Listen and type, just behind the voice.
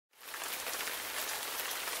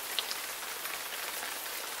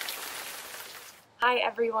Hi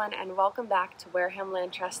everyone, and welcome back to Wareham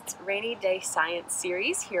Land Trust's Rainy Day Science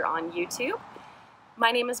series here on YouTube.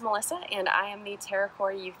 My name is Melyssa and I am the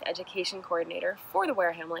Terracorps Youth Education Coordinator for the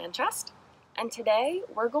Wareham Land Trust. And today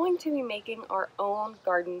we're going to be making our own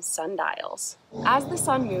garden sundials. As the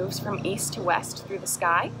sun moves from east to west through the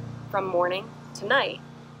sky, from morning to night,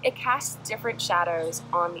 it casts different shadows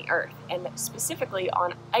on the earth, and specifically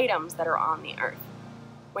on items that are on the earth.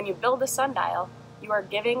 When you build a sundial, you are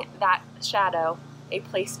giving that shadow a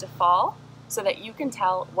place to fall so that you can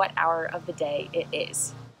tell what hour of the day it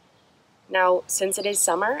is. Now, since it is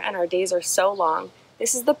summer and our days are so long,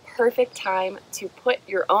 this is the perfect time to put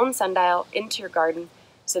your own sundial into your garden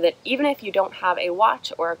so that even if you don't have a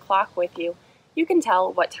watch or a clock with you, you can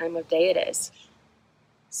tell what time of day it is.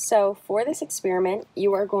 So for this experiment,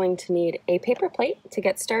 you are going to need a paper plate to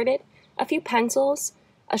get started, a few pencils,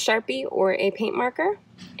 a Sharpie or a paint marker,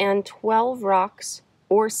 and 12 rocks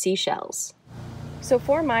or seashells. So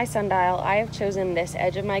for my sundial, I have chosen this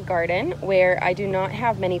edge of my garden where I do not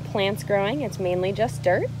have many plants growing, it's mainly just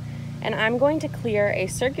dirt, and I'm going to clear a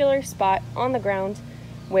circular spot on the ground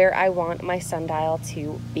where I want my sundial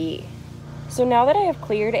to be. So now that I have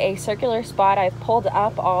cleared a circular spot, I've pulled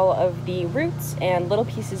up all of the roots and little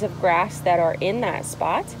pieces of grass that are in that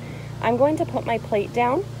spot. I'm going to put my plate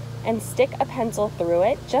down and stick a pencil through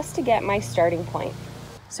it just to get my starting point.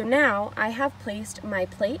 So now I have placed my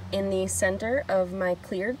plate in the center of my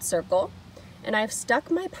cleared circle, and I've stuck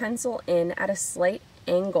my pencil in at a slight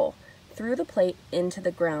angle through the plate into the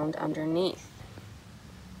ground underneath.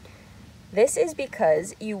 This is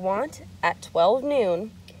because you want, at 12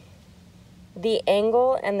 noon, the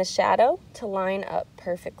angle and the shadow to line up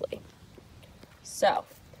perfectly. So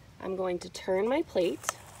I'm going to turn my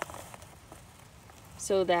plate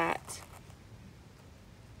so that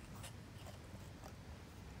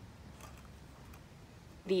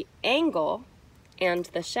the angle and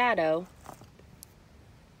the shadow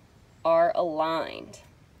are aligned.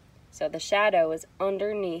 So the shadow is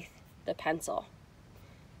underneath the pencil.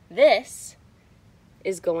 This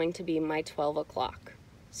is going to be my 12 o'clock.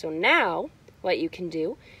 So now what you can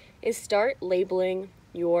do is start labeling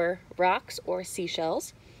your rocks or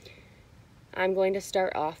seashells. I'm going to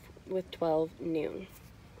start off with 12 noon.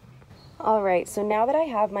 All right, so now that I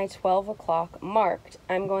have my 12 o'clock marked,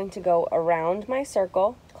 I'm going to go around my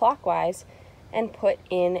circle clockwise and put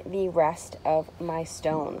in the rest of my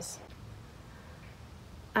stones.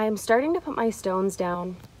 I'm starting to put my stones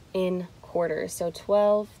down in quarters, so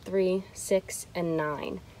 12, 3, 6, and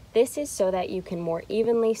 9. This is so that you can more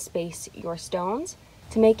evenly space your stones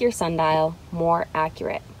to make your sundial more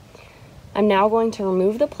accurate. I'm now going to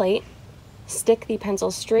remove the plate, stick the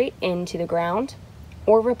pencil straight into the ground,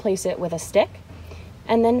 or replace it with a stick,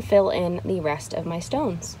 and then fill in the rest of my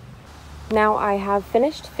stones. Now I have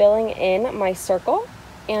finished filling in my circle,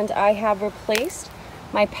 and I have replaced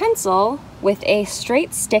my pencil with a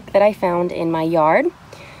straight stick that I found in my yard.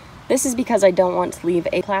 This is because I don't want to leave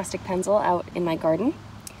a plastic pencil out in my garden.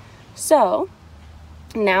 So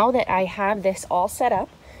now that I have this all set up,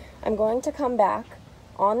 I'm going to come back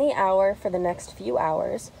on the hour for the next few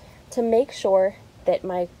hours to make sure that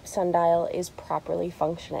my sundial is properly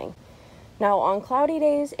functioning. Now on cloudy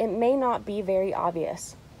days, it may not be very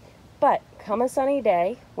obvious, but come a sunny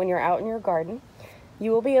day when you're out in your garden,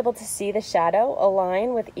 you will be able to see the shadow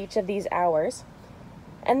align with each of these hours,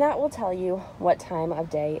 and that will tell you what time of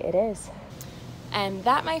day it is. And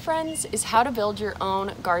that, my friends, is how to build your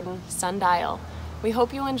own garden sundial. We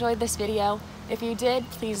hope you enjoyed this video. If you did,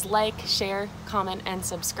 please like, share, comment, and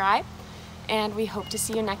subscribe. And we hope to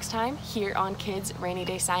see you next time here on Kids Rainy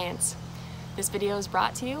Day Science. This video is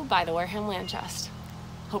brought to you by the Wareham Land Trust.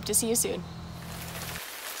 Hope to see you soon.